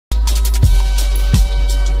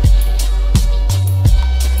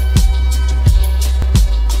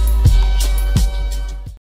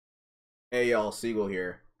Hey y'all, Seagull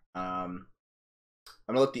here. I'm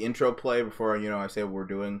gonna let the intro play before I say what we're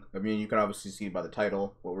doing. I mean, you can obviously see by the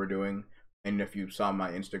title what we're doing, and if you saw my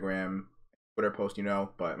Instagram, Twitter post, But I'm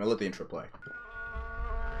gonna let the intro play.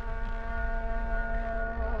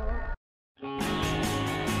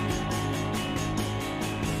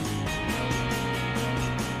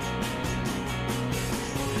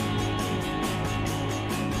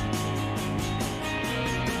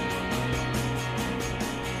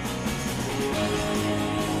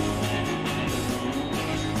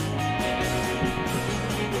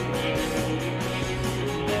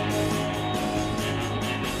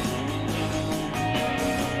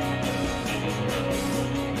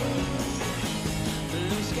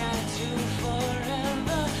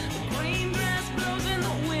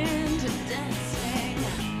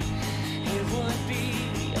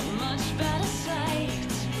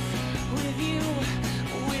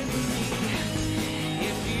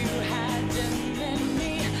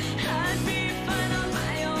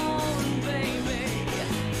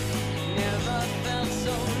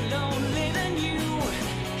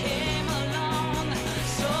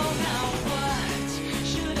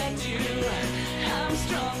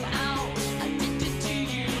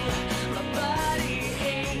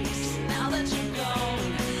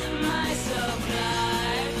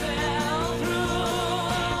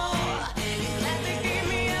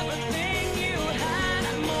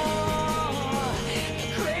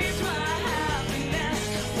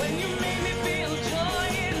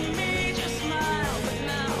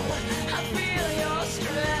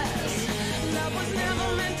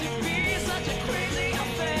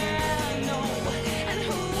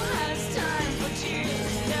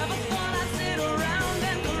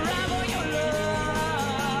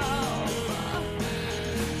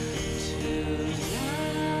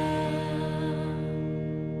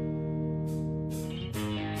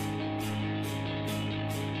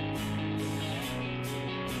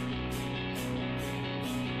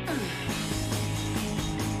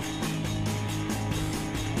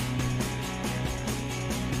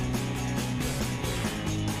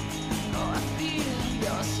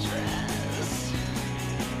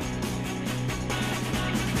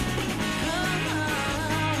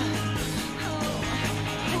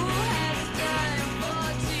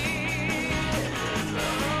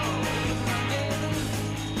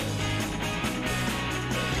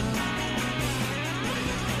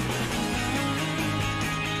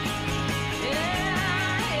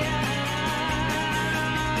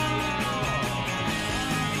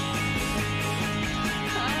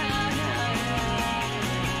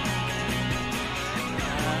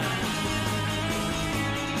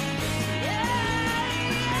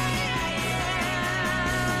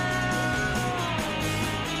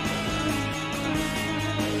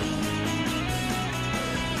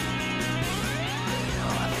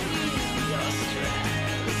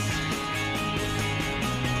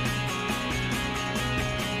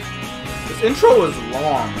 This intro was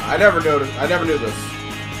long. I never knew this.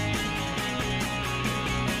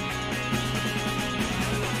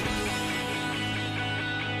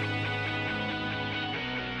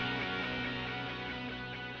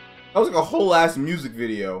 That was like a whole ass music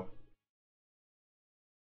video.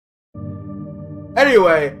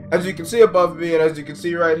 Anyway, as you can see above me, and as you can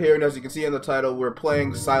see right here, and as you can see in the title, we're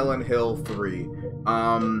playing Silent Hill 3.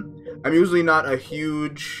 I'm usually not a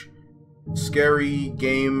huge scary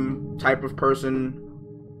game type of person,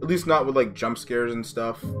 at least not with like jump scares and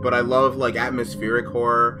stuff, but I love like atmospheric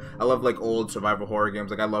horror. I love like old survival horror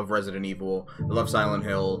games. Like I love Resident Evil, I love Silent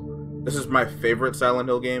Hill. This is my favorite Silent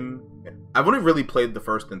Hill game. I've only really played the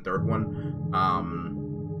first and third one,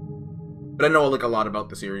 but I know like a lot about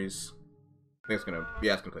the series. I think it's gonna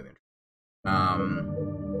play the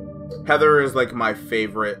intro. Heather is like my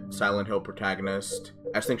favorite Silent Hill protagonist.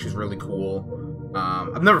 I just think she's really cool.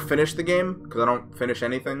 I've never finished the game because I don't finish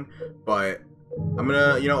anything, but I'm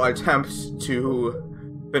gonna, attempt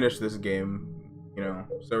to finish this game,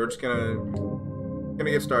 So we're just gonna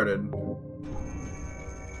get started.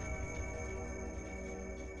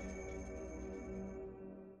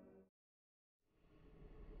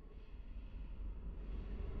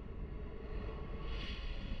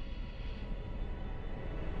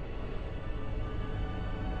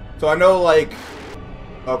 So I know, like,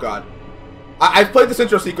 oh god. I've played this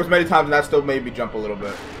intro sequence many times and that still made me jump a little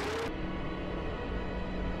bit.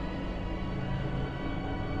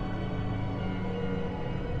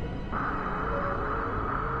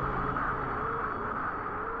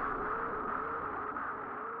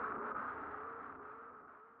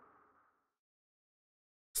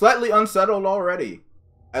 Slightly unsettled already.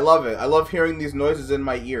 I love it. I love hearing these noises in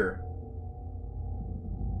my ear.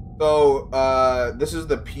 So, this is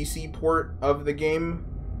the PC port of the game.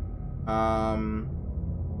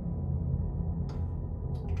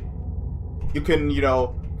 You can, you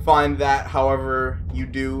know, find that however you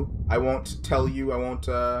do. I won't tell you. I won't,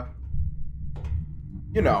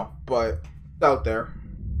 you know, but it's out there.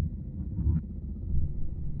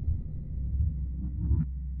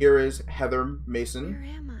 Here is Heather Mason. Where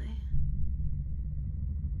am I?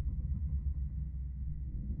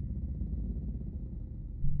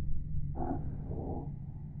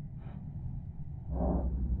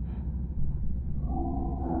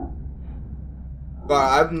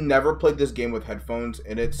 God, I've never played this game with headphones,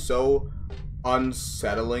 and it's so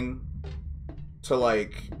unsettling to,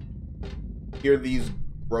 like, hear these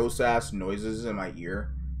gross-ass noises in my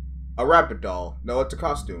ear. A rabbit doll. No, it's a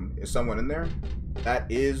costume. Is someone in there? That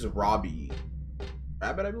is Robbie.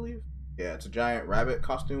 Rabbit, I believe? Yeah, it's a giant rabbit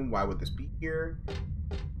costume. Why would this be here?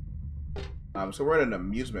 So we're at an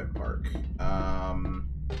amusement park. I mean,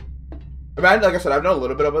 like I said, I've known a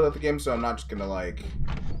little bit about the game, so I'm not just gonna, like,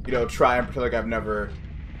 you know, try and pretend like I've never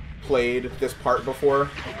played this part before.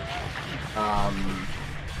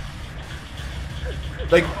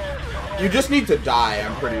 Like, you just need to die,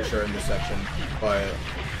 I'm pretty sure, in this section, but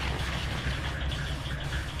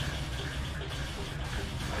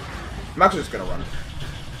I'm actually just gonna run.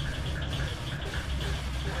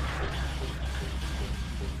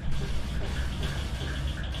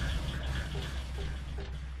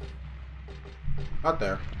 Not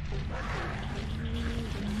there.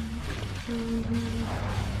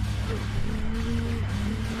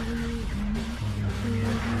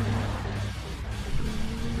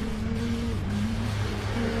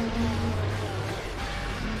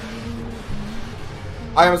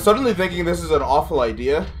 I am suddenly thinking this is an awful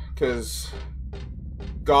idea, because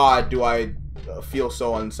God, do I feel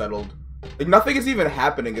so unsettled. Like, nothing is even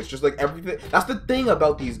happening, it's just like everything. That's the thing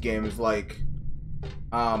about these games, like,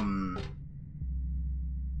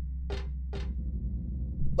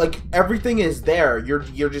 like, everything is there.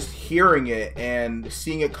 You're just hearing it and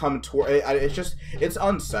seeing it come toward. It's just, it's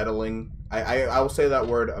unsettling. I will say that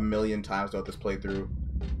word a million times throughout this playthrough.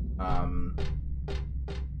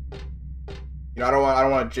 You know, I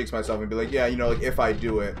don't want to jinx myself and be like, yeah, you know, like, if I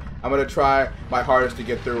do it, I'm gonna try my hardest to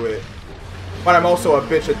get through it. But I'm also a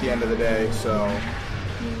bitch at the end of the day, so.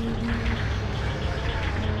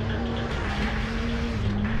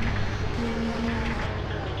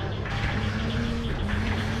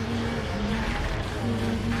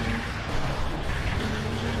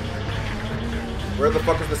 Where the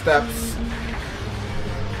fuck is the steps?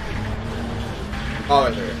 Oh,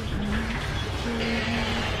 right there.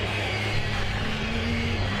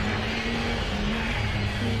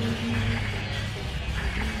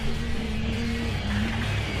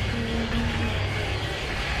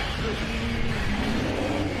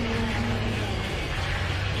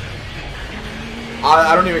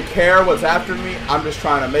 I don't even care what's after me. I'm just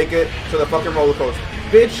trying to make it to the fucking roller coaster.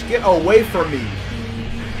 Bitch, get away from me.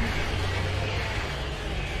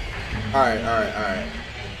 Alright, alright, alright.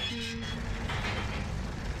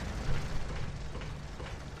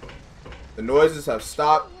 The noises have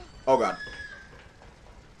stopped. Oh god.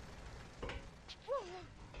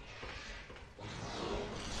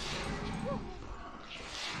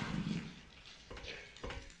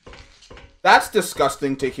 That's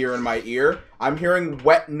disgusting to hear in my ear. I'm hearing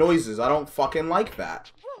wet noises. I don't fucking like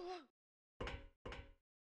that.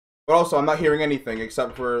 But also, I'm not hearing anything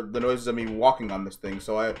except for the noises of me walking on this thing,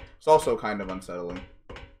 so it's also kind of unsettling.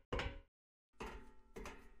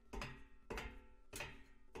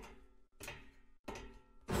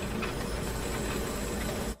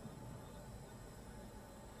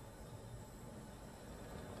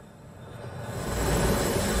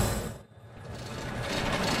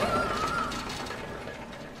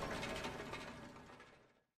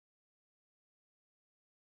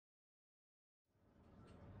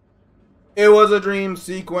 It was a dream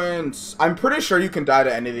sequence. I'm pretty sure you can die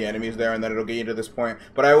to any of the enemies there and then it'll get you to this point.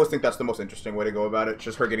 But I always think that's the most interesting way to go about it.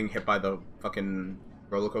 Just her getting hit by the fucking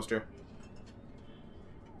roller coaster.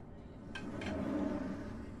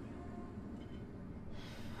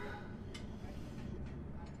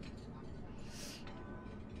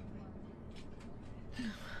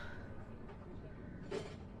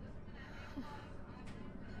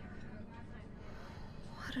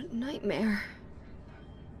 What a nightmare.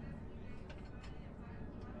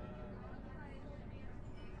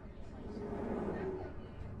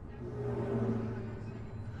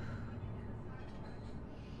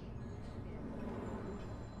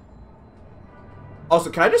 Also,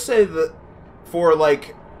 can I just say that for,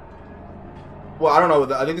 like, well, I don't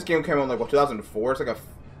know, I think this game came out in, like, what, 2004? It's like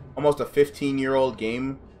almost a 15-year-old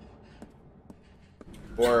game.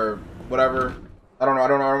 or whatever. I don't know. I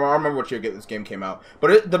don't remember what year this game came out.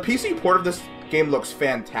 But the PC port of this game looks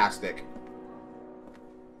fantastic.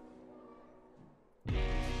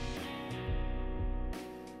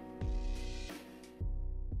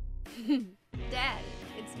 Dad,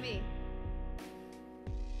 it's me.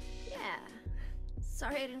 Yeah.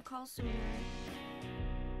 Sorry I didn't call sooner.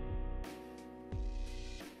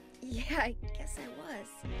 Yeah, I guess I was.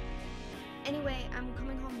 Anyway, I'm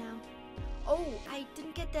coming home now. Oh, I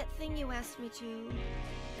didn't get that thing you asked me to.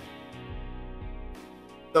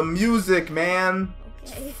 The music, man.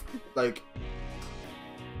 Okay. Like.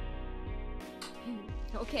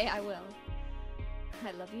 Okay, I will.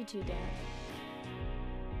 I love you too, Dad.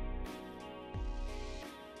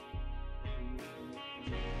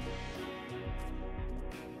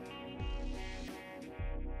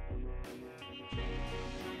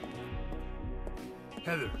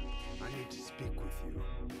 Heather, I need to speak with you.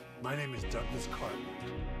 My name is Douglas Cartwright.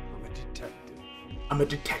 I'm a detective. I'm a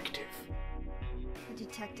detective. A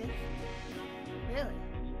detective? Really?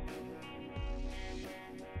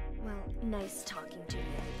 Well, nice talking to you.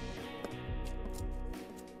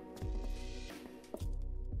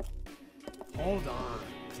 Hold on.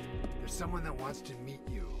 There's someone that wants to meet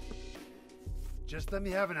you. Just let me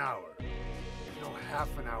have an hour. No, half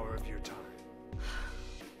an hour of your time.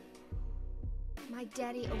 My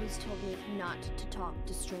daddy always told me not to talk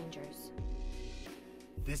to strangers.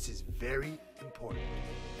 This is very important.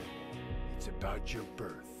 It's about your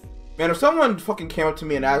birth. Man, if someone fucking came up to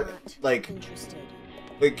me and asked, like, interested.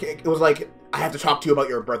 It was like, I have to talk to you about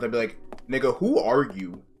your birth, I'd be like, nigga, who are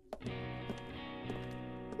you?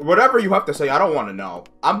 Whatever you have to say, I don't want to know.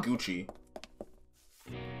 I'm Gucci.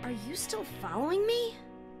 Are you still following me?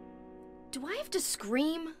 Do I have to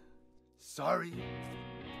scream? Sorry.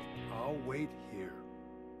 I'll wait here.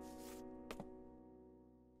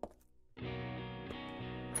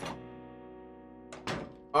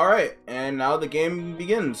 Alright, and now the game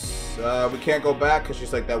begins. We can't go back because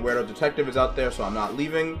she's like, that weirdo detective is out there, so I'm not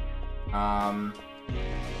leaving. Got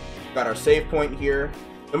our save point here.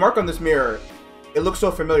 The mark on this mirror, it looks so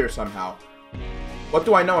familiar somehow. What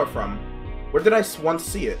do I know it from? Where did I once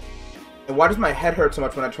see it? And why does my head hurt so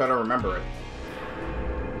much when I try to remember it?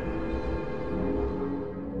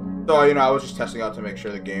 So, you know, I was just testing out to make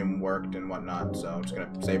sure the game worked and whatnot, so I'm just gonna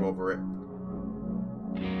save over it.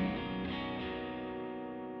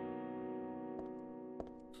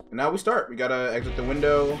 And now we start. We gotta exit the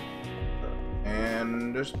window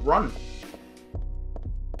and just run.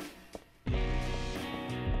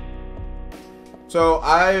 So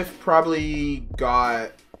I've probably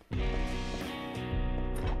got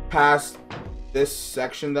past this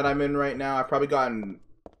section that I'm in right now. I've probably gotten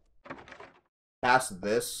past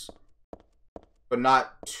this, but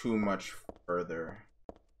not too much further.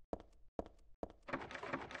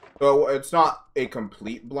 So it's not a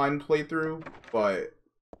complete blind playthrough, but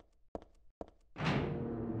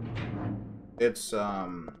it's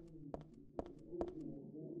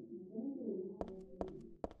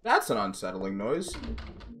that's an unsettling noise.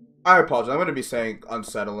 I apologize. I'm going to be saying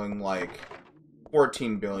unsettling like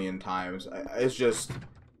 14 billion times. It's just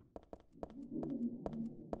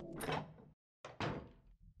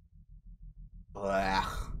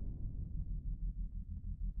ugh.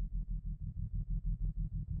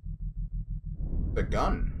 The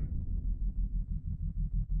gun.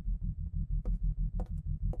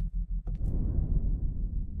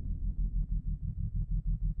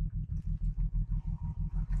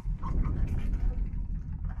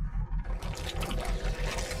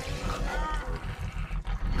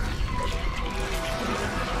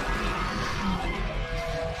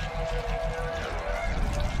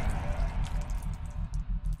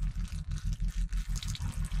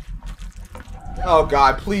 Oh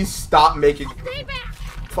god, please stop making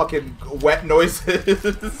fucking wet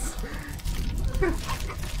noises.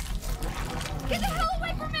 Get the hell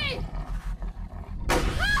away from me!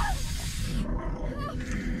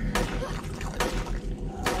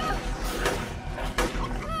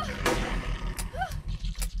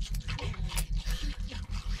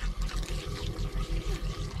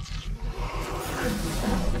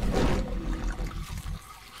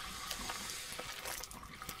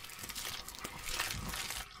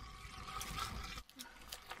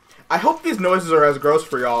 I hope these noises are as gross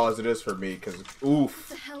for y'all as it is for me, because oof.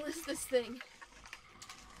 What the hell is this thing?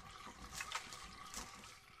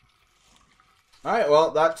 Alright,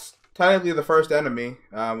 well, that's technically the first enemy.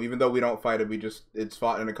 Even though we don't fight it, it's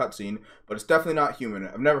fought in a cutscene, but it's definitely not human.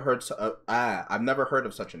 I've never heard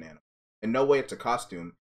of such an animal. In no way it's a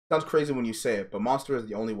costume. Sounds crazy when you say it, but monster is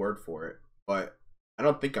the only word for it. But I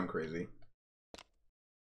don't think I'm crazy.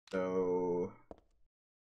 So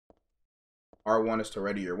R1 is to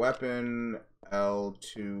ready your weapon.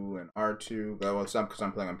 L2 and R2. Well, it's not because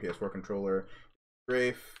I'm playing on PS4 controller.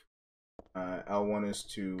 Strafe. L1 is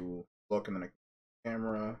to look and then a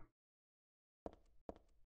camera.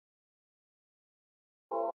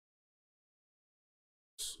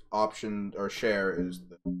 Option or share is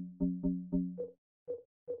the.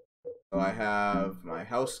 So I have my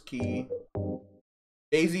house key.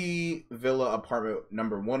 Daisy Villa apartment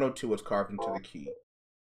number 102 was carved into the key.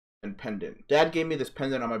 And pendant. Dad gave me this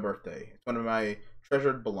pendant on my birthday. It's one of my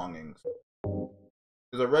treasured belongings.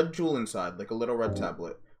 There's a red jewel inside, like a little red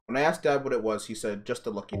tablet. When I asked Dad what it was, he said, just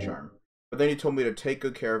a lucky charm. But then he told me to take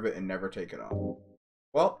good care of it and never take it off.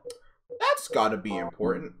 Well, that's gotta be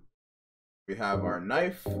important. We have our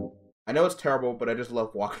knife. I know it's terrible, but I just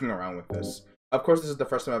love walking around with this. Of course, this is the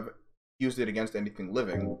first time I've used it against anything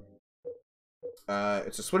living.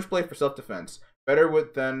 It's a switchblade for self-defense. Better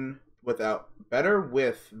with than without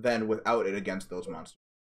it against those monsters.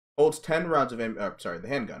 Holds 10 rounds of the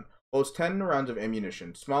handgun. Holds 10 rounds of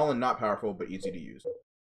ammunition. Small and not powerful, but easy to use.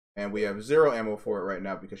 And we have 0 ammo for it right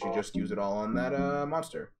now because she just used it all on that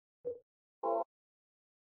monster.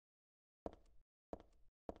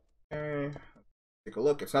 Okay. Take a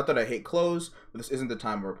look. It's not that I hate clothes, but this isn't the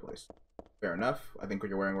time or place. Fair enough. I think what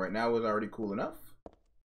you're wearing right now is already cool enough.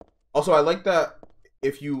 Also, I like that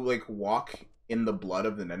if you like walk in the blood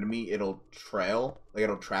of an enemy, it'll trail, like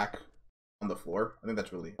it'll track on the floor. I think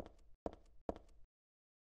that's really.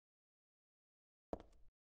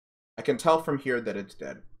 I can tell from here that it's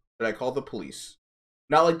dead. Should I call the police?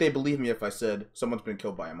 Not like they believe me if I said someone's been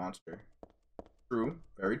killed by a monster. True,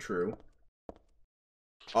 very true.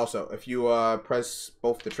 Also, if you press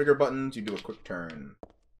both the trigger buttons, you do a quick turn.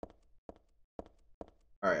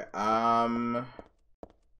 Alright,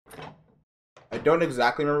 I don't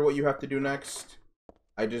exactly remember what you have to do next.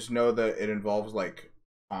 I just know that it involves, like,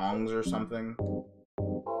 tongs or something.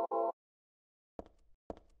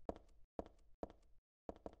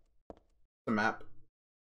 The map.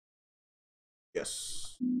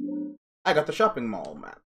 Yes. I got the shopping mall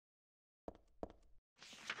map.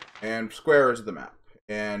 And square is the map.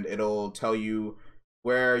 And it'll tell you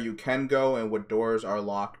where you can go and what doors are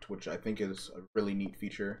locked, which I think is a really neat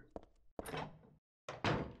feature.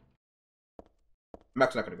 I'm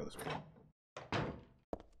actually not going to go this way.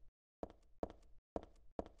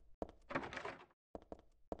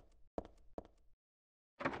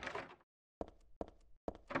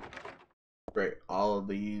 Great, all of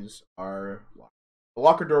these are locked. The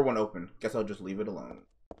locker door won't open. Guess I'll just leave it alone.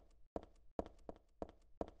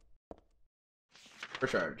 For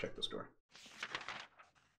sure, I already checked this door.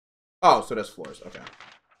 Oh, so there's floors. Okay.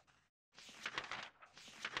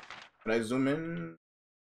 Can I zoom in?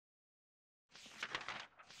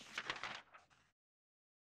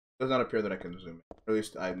 It does not appear that I can zoom in. Or at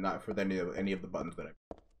least I'm not for any of the buttons that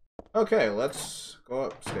I. Okay, let's go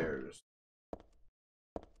upstairs.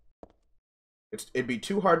 It'd be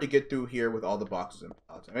too hard to get through here with all the boxes and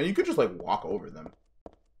pallets. I mean, you could just like walk over them.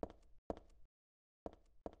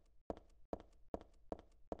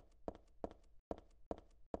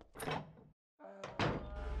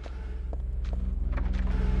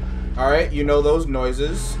 Alright, you know those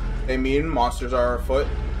noises. They mean monsters are afoot.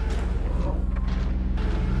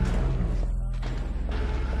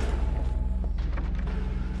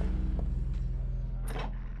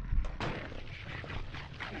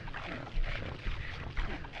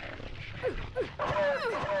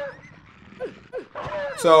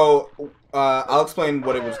 So, I'll explain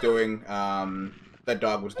what it was doing, that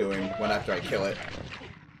dog was doing after I kill it.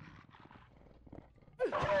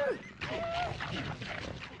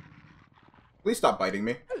 Please stop biting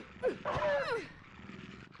me.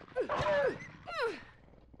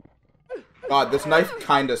 God, this knife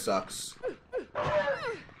kinda sucks.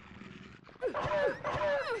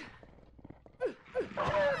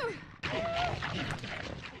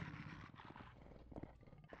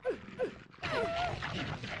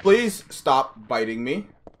 Please stop biting me.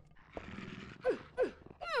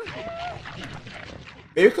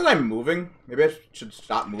 Maybe because I'm moving. Maybe I should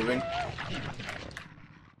stop moving.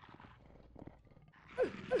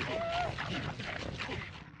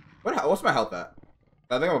 What's my health at?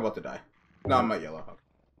 I think I'm about to die. No, I'm at yellow.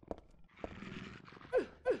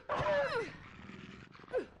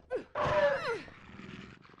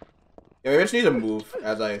 Yeah, maybe I just need to move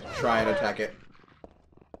as I try and attack it.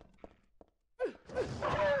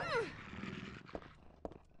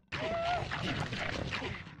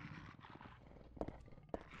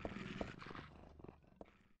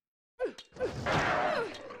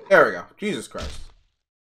 There we go. Jesus Christ.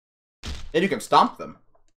 And you can stomp them.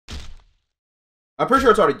 I'm pretty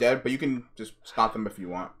sure it's already dead, but you can just stomp them if you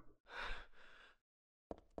want.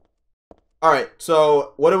 Alright,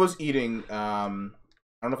 so what it was eating, I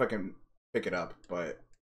don't know if I can pick it up, but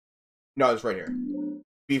no, it's right here.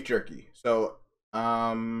 Beef jerky. So,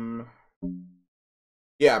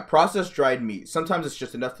 yeah, processed dried meat. Sometimes it's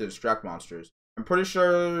just enough to distract monsters. I'm pretty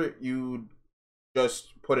sure you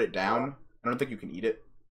just put it down. I don't think you can eat it.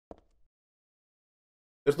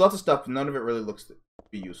 There's lots of stuff, but none of it really looks to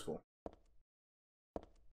be useful.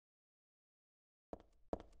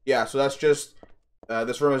 Yeah, so that's just,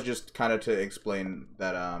 this room is just kind of to explain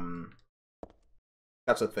that,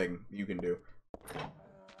 that's a thing you can do.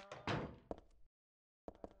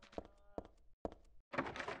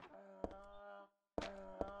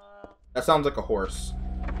 That sounds like a horse.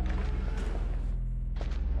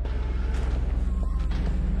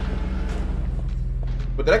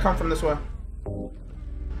 But did I come from this way?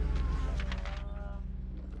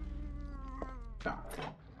 No.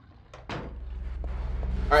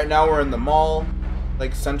 Alright, now we're in the mall.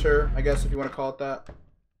 Like, center, I guess, if you want to call it that.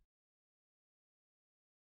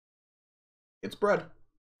 It's bread.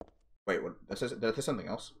 Wait, what? Did I say something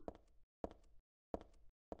else?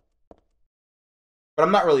 But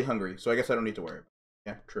I'm not really hungry, so I guess I don't need to worry about it.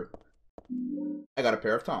 Yeah, true. I got a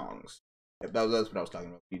pair of tongs. Yep, that's what I was talking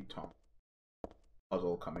about. Need tongs.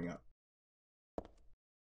 Puzzle coming up.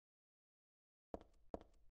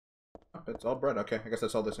 Oh, it's all bread. Okay, I guess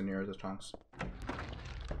that's all this in here is the tongs.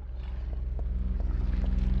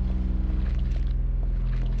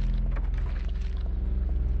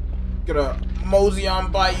 Gonna mosey on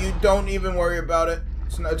by you. Don't even worry about it.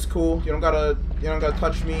 It's cool. You don't gotta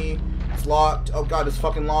touch me. It's locked. Oh god, it's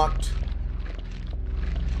fucking locked.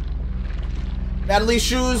 Natalie's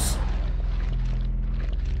shoes.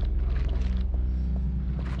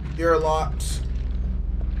 You're locked.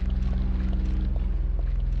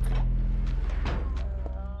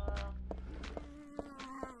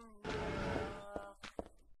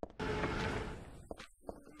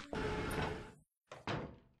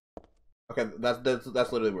 Okay,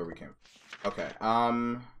 that's literally where we came. Okay,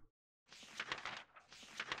 there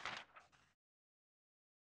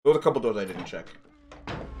was a couple doors I didn't check.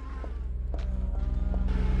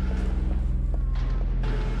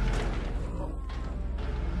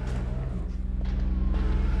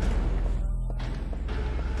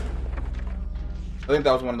 I think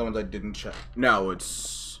that was one of the ones I didn't check. No,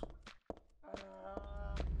 it's...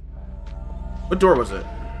 What door was it?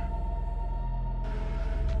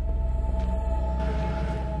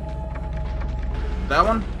 That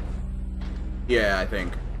one? Yeah, I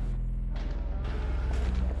think.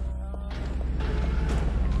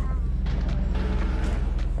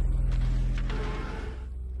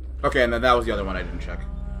 Okay, and then that was the other one I didn't check.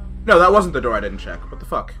 No, that wasn't the door I didn't check. What the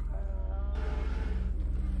fuck?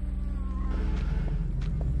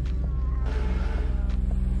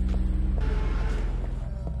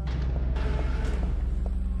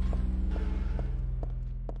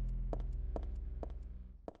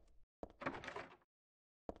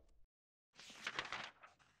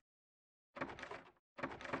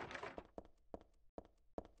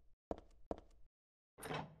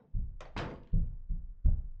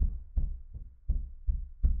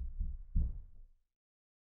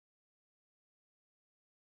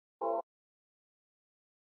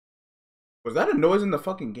 Was that a noise in the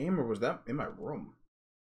fucking game, or was that in my room?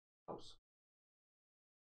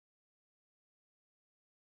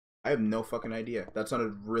 I have no fucking idea. That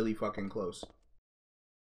sounded really fucking close.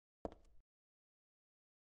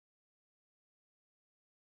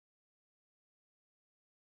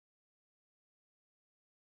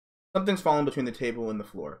 Something's fallen between the table and the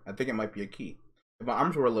floor. I think it might be a key. If my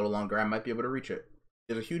arms were a little longer, I might be able to reach it.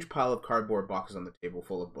 There's a huge pile of cardboard boxes on the table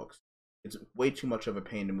full of books. It's way too much of a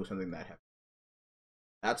pain to move something that heavy.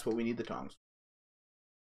 That's what we need the tongs.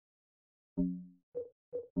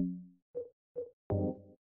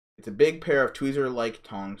 It's a big pair of tweezer-like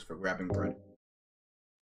tongs for grabbing bread.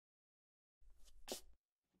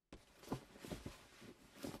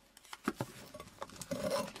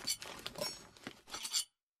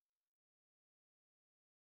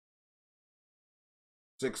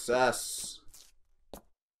 Success.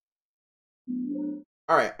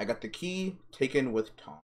 Alright, I got the key taken with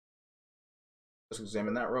tongs. Let's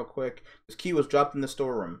examine that real quick. This key was dropped in the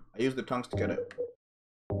storeroom. I used the tongs to get it.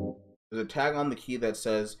 There's a tag on the key that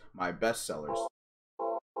says, my bestsellers.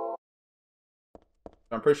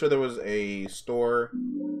 I'm pretty sure there was a store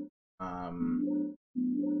that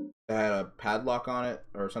had a padlock on it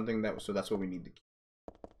or something, so that's what we need the key.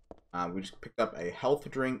 We just picked up a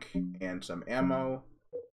health drink and some ammo.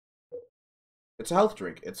 It's a health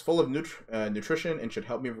drink. It's full of nutrition and should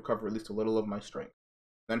help me recover at least a little of my strength.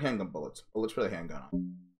 Then handgun bullets. Bullets for the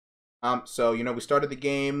handgun. So, you know, we started the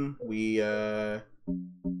game, we,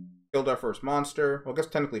 killed our first monster. Well, I guess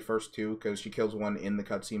technically first two, because she kills one in the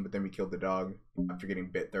cutscene, but then we killed the dog after getting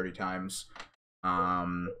bit 30 times.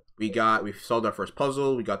 We solved our first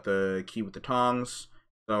puzzle, we got the key with the tongs.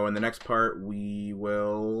 So in the next part, we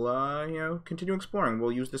will, you know, continue exploring.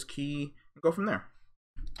 We'll use this key and go from there.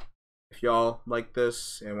 If y'all like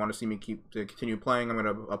this and want to see me continue playing, I'm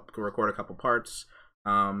going to record a couple parts.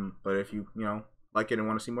 But if you know, like it and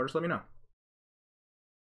want to see more, just let me know.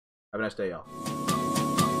 Have a nice day, y'all.